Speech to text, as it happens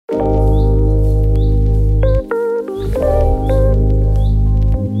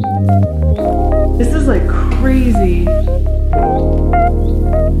crazy.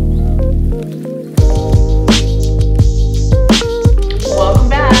 Welcome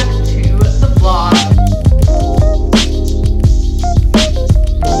back to the vlog.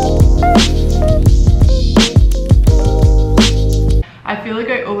 I feel like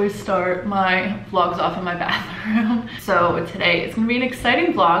I always start my vlogs off in my bathroom. So today it's gonna be an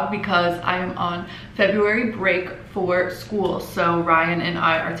exciting vlog because I am on February break for school. So Ryan and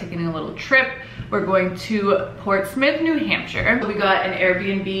I are taking a little trip. We're going to Portsmouth, New Hampshire. We got an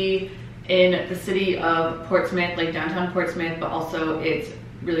Airbnb in the city of Portsmouth, like downtown Portsmouth, but also it's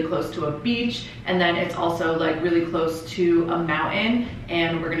really close to a beach, and then it's also like really close to a mountain,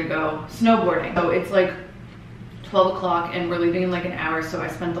 and we're gonna go snowboarding. So it's like 12 o'clock and we're leaving in like an hour, so I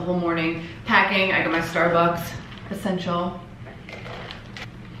spent the whole morning packing. I got my Starbucks essential.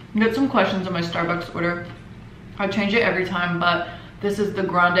 I got some questions on my Starbucks order. I change it every time, but this is the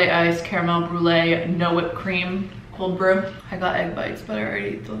grande ice caramel brulee no whipped cream cold brew. I got egg bites, but I already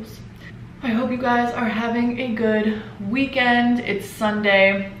ate those. I hope you guys are having a good weekend. It's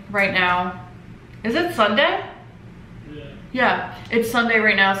Sunday right now. Is it Sunday? Yeah, it's Sunday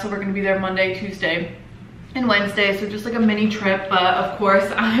right now, so we're gonna be there Monday, Tuesday, and Wednesday. So just like a mini trip, but of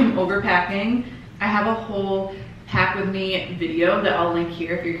course I'm overpacking. I have a whole pack with me video that I'll link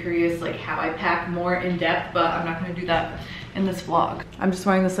here if you're curious like how I pack more in depth, but I'm not gonna do that in this vlog. I'm just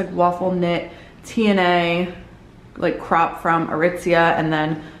wearing this like waffle knit TNA like crop from Aritzia, and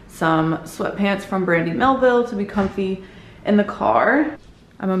then some sweatpants from Brandy Melville to be comfy in the car.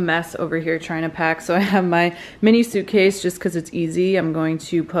 I'm a mess over here trying to pack, so I have my mini suitcase just because it's easy. I'm going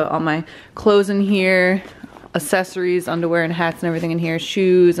to put all my clothes in here, accessories, underwear and hats and everything in here,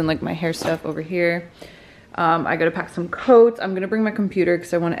 shoes and like my hair stuff over here. I gotta pack some coats. I'm gonna bring my computer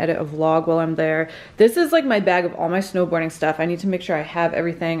because I want to edit a vlog while I'm there. This is like my bag of all my snowboarding stuff. I need to make sure I have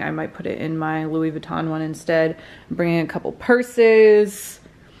everything. I might put it in my Louis Vuitton one instead. I'm bringing a couple purses.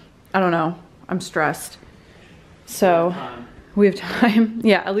 I don't know. I'm stressed. So we have time.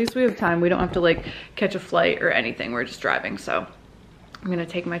 Yeah, at least we have time. We don't have to like catch a flight or anything. We're just driving. So I'm gonna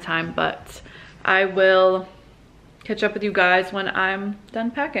take my time, but I will catch up with you guys when I'm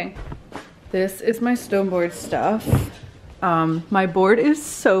done packing. This is my snowboard stuff. My board is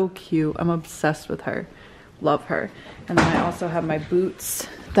so cute. I'm obsessed with her. Love her. And then I also have my boots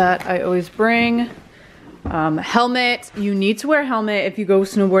that I always bring. Helmet. You need to wear a helmet if you go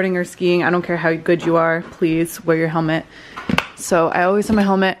snowboarding or skiing. I don't care how good you are. Please wear your helmet. So I always have my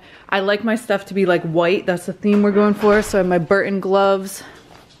helmet. I like my stuff to be like white. That's the theme we're going for. So I have my Burton gloves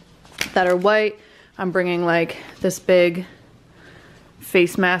that are white. I'm bringing like this big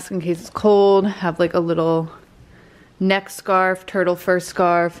face mask in case it's cold. Have like a little neck scarf, turtle fur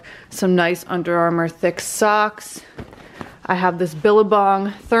scarf, some nice Under Armour thick socks. I have this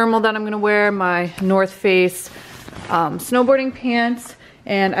Billabong thermal that I'm gonna wear, my North Face snowboarding pants,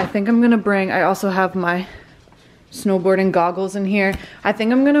 and I think I'm gonna bring, I also have my snowboarding goggles in here. I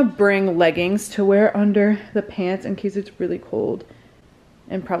think I'm gonna bring leggings to wear under the pants in case it's really cold,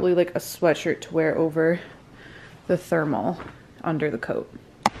 and probably like a sweatshirt to wear over the thermal under the coat.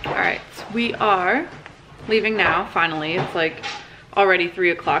 All right, so we are leaving now, finally. It's like already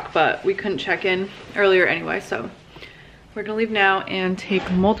 3 o'clock, but we couldn't check in earlier anyway, so we're gonna leave now and take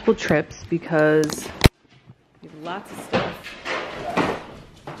multiple trips because we have lots of stuff.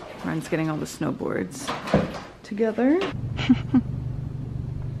 Ryan's getting all the snowboards together.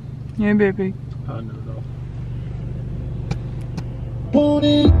 Yeah, baby.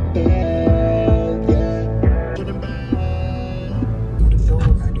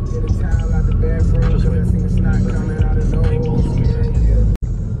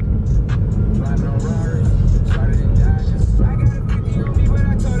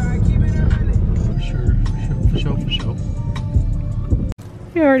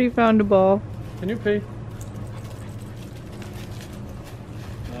 You already found a ball. Can you pay?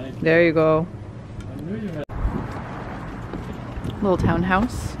 There you go. I knew you had. Little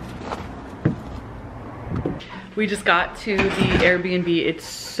townhouse. We just got to the Airbnb. It's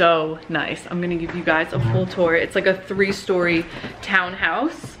so nice. I'm gonna give you guys a full tour. It's like a 3-story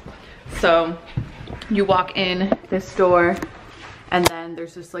townhouse. So you walk in this door and then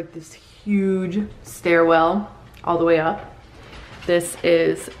there's just like this huge stairwell all the way up. This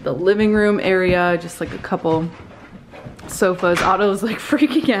is the living room area, just like a couple sofas. Otto's like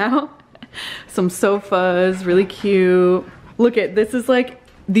freaking out. Some sofas, really cute. Look at, this is like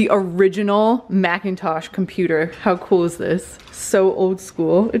the original Macintosh computer. How cool is this? So old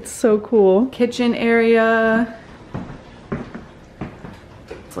school. It's so cool. Kitchen area.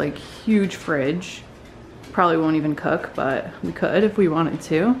 It's like huge fridge. Probably won't even cook, but we could if we wanted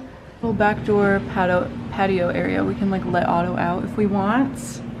to. Little backdoor patio area. We can like let Otto out if we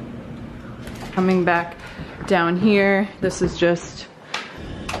want. Coming back down here, this is just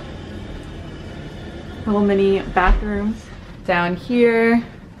little mini bathrooms down here.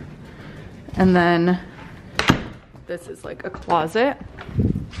 And then this is like a closet.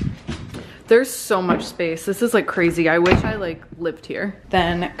 There's so much space. This is like crazy. I wish I like lived here.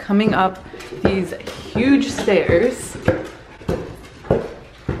 Then coming up these huge stairs.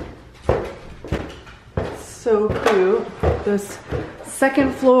 So cute. This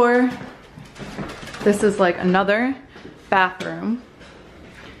second floor. This is like another bathroom.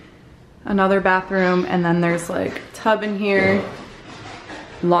 Another bathroom, and then there's like tub in here.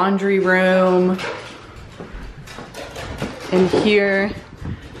 Laundry room. In here.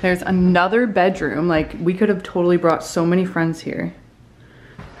 There's another bedroom. Like, we could have totally brought so many friends here.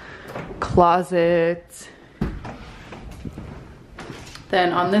 Closet.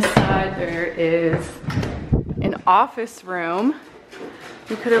 Then on this side, there is an office room.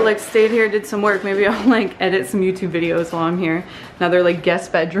 We could have like stayed here, did some work. Maybe I'll like edit some YouTube videos while I'm here. Another like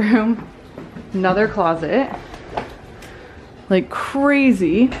guest bedroom. Another closet. Like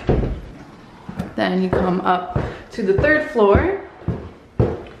crazy. Then you come up to the third floor.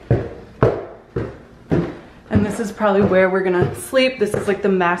 And this is probably where we're gonna sleep. This is like the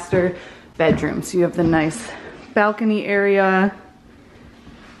master bedroom. So you have the nice balcony area.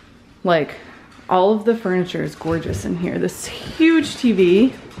 Like all of the furniture is gorgeous in here. This huge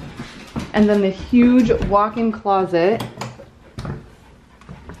TV. And then the huge walk-in closet.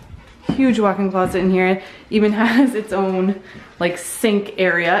 Huge walk-in closet in here. It even has its own like sink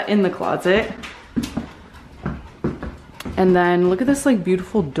area in the closet. And then look at this like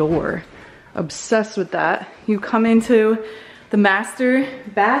beautiful door. Obsessed with that. You come into the master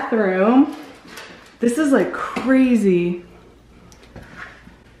bathroom. This is like crazy.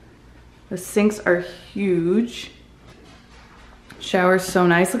 The sinks are huge. Shower's so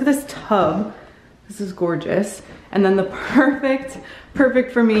nice. Look at this tub. This is gorgeous. And then the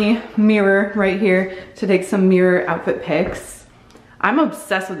perfect for me mirror right here to take some mirror outfit pics. I'm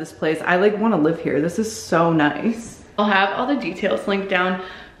obsessed with this place. I like want to live here. This is so nice. I'll have all the details linked down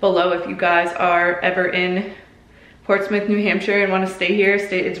below if you guys are ever in Portsmouth, New Hampshire and want to stay here.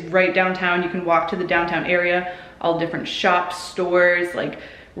 It's right downtown. You can walk to the downtown area, all different shops, stores, like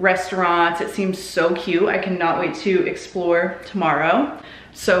restaurants. It seems so cute. I cannot wait to explore tomorrow.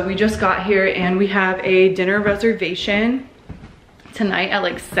 So we just got here and we have a dinner reservation tonight at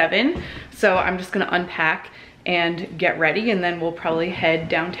like 7. So I'm just gonna unpack and get ready and then we'll probably head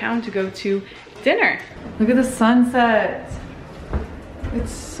downtown to go to dinner. Look at the sunset.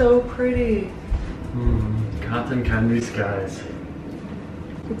 It's so pretty. Cotton candy skies.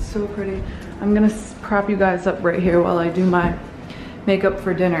 It's so pretty. I'm gonna prop you guys up right here while I do my makeup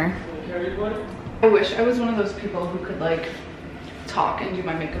for dinner. I wish I was one of those people who could like talk and do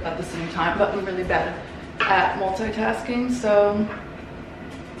my makeup at the same time, but I'm really bad at multitasking, so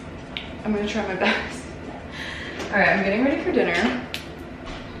I'm gonna try my best. All right, I'm getting ready for dinner.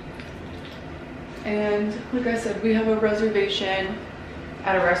 And like I said, we have a reservation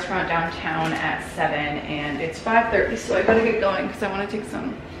at a restaurant downtown at 7 and it's 5:30, so I gotta get going because I want to take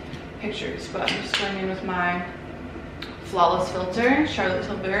some pictures. But I'm just going in with my Flawless filter, Charlotte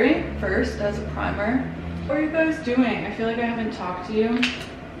Tilbury, first as a primer. What are you guys doing? I feel like I haven't talked to you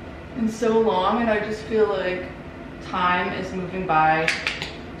in so long and I just feel like time is moving by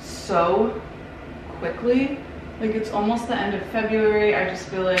so quickly. Like it's almost the end of February. I just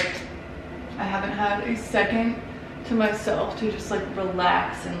feel like I haven't had a second to myself to just like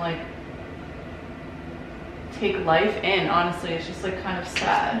relax and like take life in. Honestly, it's just like kind of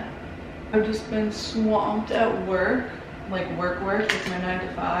sad. I've just been swamped at work, like work with my 9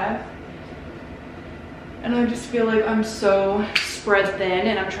 to 5. And I just feel like I'm so spread thin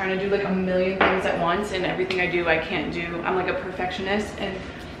and I'm trying to do like a million things at once, and everything I do, I can't do. I'm like a perfectionist and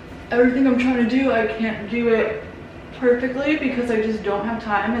everything I'm trying to do, I can't do it perfectly because I just don't have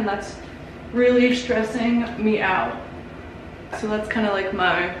time, and that's really stressing me out. So that's kind of like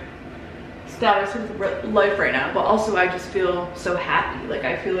my status of life right now. But also I just feel so happy. Like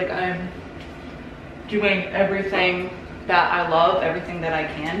I feel like I'm doing everything that I love, everything that I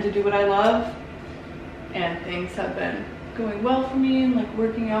can to do what I love. And things have been going well for me and like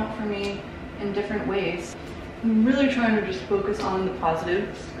working out for me in different ways. I'm really trying to just focus on the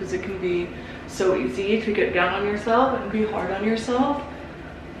positives because it can be so easy to get down on yourself and be hard on yourself.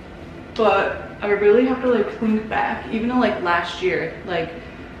 But I really have to like think back, even to like last year, like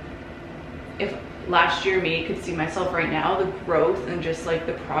if last year me could see myself right now, the growth and just like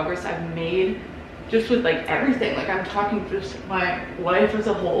the progress I've made just with like everything. Like I'm talking just my life as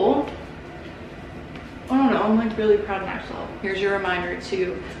a whole. I don't know, I'm like really proud of myself. Here's your reminder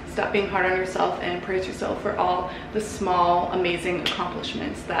to stop being hard on yourself and praise yourself for all the small, amazing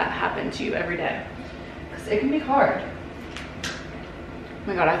accomplishments that happen to you every day. Because it can be hard. Oh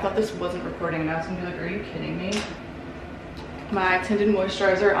my god, I thought this wasn't recording and I was gonna be like, are you kidding me? My tinted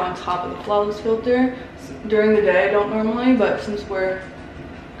moisturizer on top of the flawless filter. During the day I don't normally, but since we're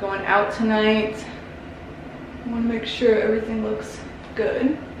going out tonight, I want to make sure everything looks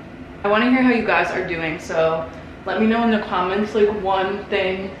good. I want to hear how you guys are doing, so let me know in the comments like one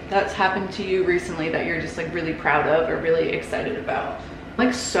thing that's happened to you recently that you're just like really proud of or really excited about. I'm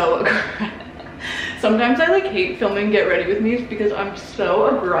like so aggressive. Sometimes I like hate filming Get Ready With Me because I'm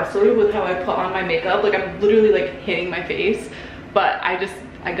so aggressive with how I put on my makeup. Like I'm literally like hitting my face, but I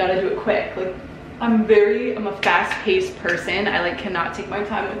gotta do it quick. Like I'm a fast-paced person. I like cannot take my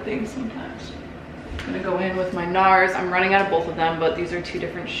time with things sometimes. I'm gonna go in with my NARS. I'm running out of both of them, but these are two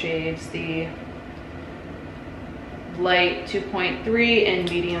different shades. The light 2.3 and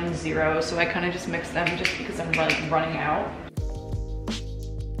medium 0. So I kind of just mix them just because I'm running out.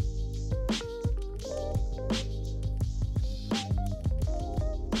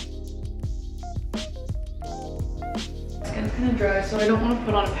 Skin's kind of dry, so I don't want to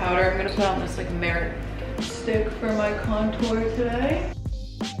put on a powder. I'm gonna put on this like Merit stick for my contour today.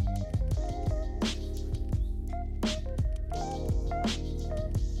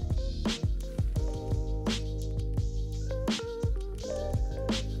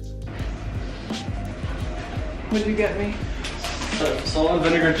 What'd you get me? Salt and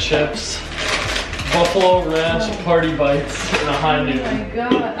vinegar chips, buffalo ranch party bites, and a high noon. Oh my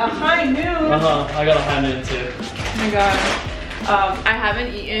god, a high noon? I got a high noon too. Oh my god. I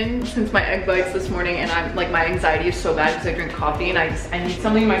haven't eaten since my egg bites this morning, and I'm like, my anxiety is so bad because I drink coffee and I need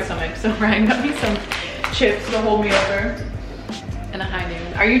something in my stomach. So Ryan got me some chips to hold me over and a high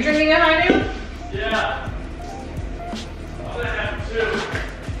noon. Are you drinking a high noon? Yeah. I have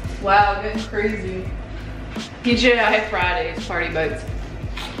two. Wow, getting crazy. TGI Fridays, party bites.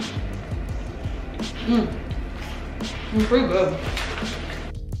 Pretty good.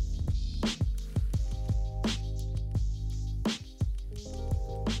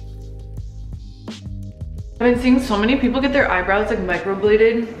 I've been seeing so many people get their eyebrows like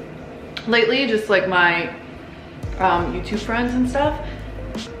microbladed lately, just like my YouTube friends and stuff.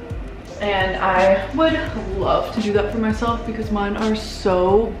 And I would love to do that for myself because mine are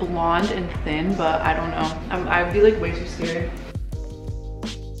so blonde and thin, but I don't know. I'd be like way too scared.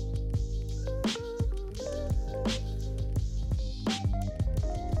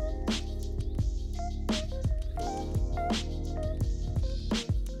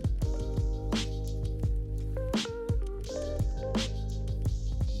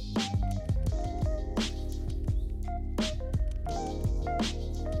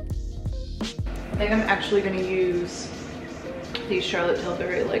 I think I'm actually gonna use the Charlotte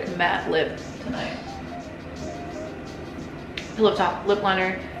Tilbury like matte lip tonight. Pillow top lip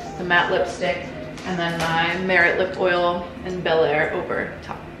liner, the matte lipstick, and then my Merit lip oil and Bel Air over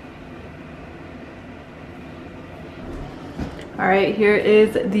top. All right, here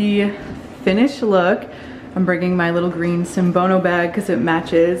is the finished look. I'm bringing my little green SINBONO bag because it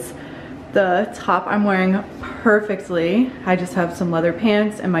matches the top I'm wearing perfectly. I just have some leather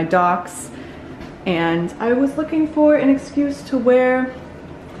pants and my Docs. And I was looking for an excuse to wear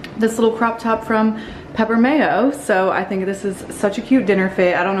this little crop top from Peppermayo, so I think this is such a cute dinner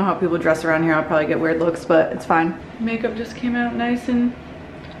fit. I don't know how people dress around here. I'll probably get weird looks, but it's fine. Makeup just came out nice and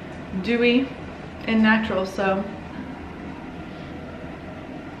dewy and natural, so.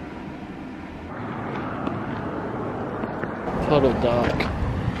 Puddle dock.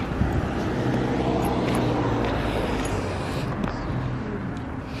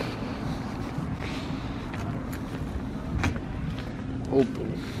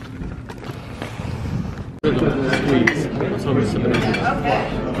 Open. Squeeze. That's how we submit it. Okay.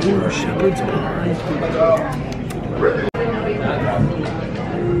 Ooh, shepherd's pie.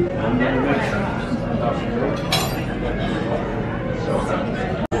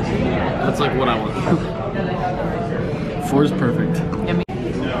 That's like what I want. 4 is perfect. Yummy.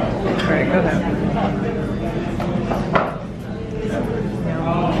 Alright, go ahead.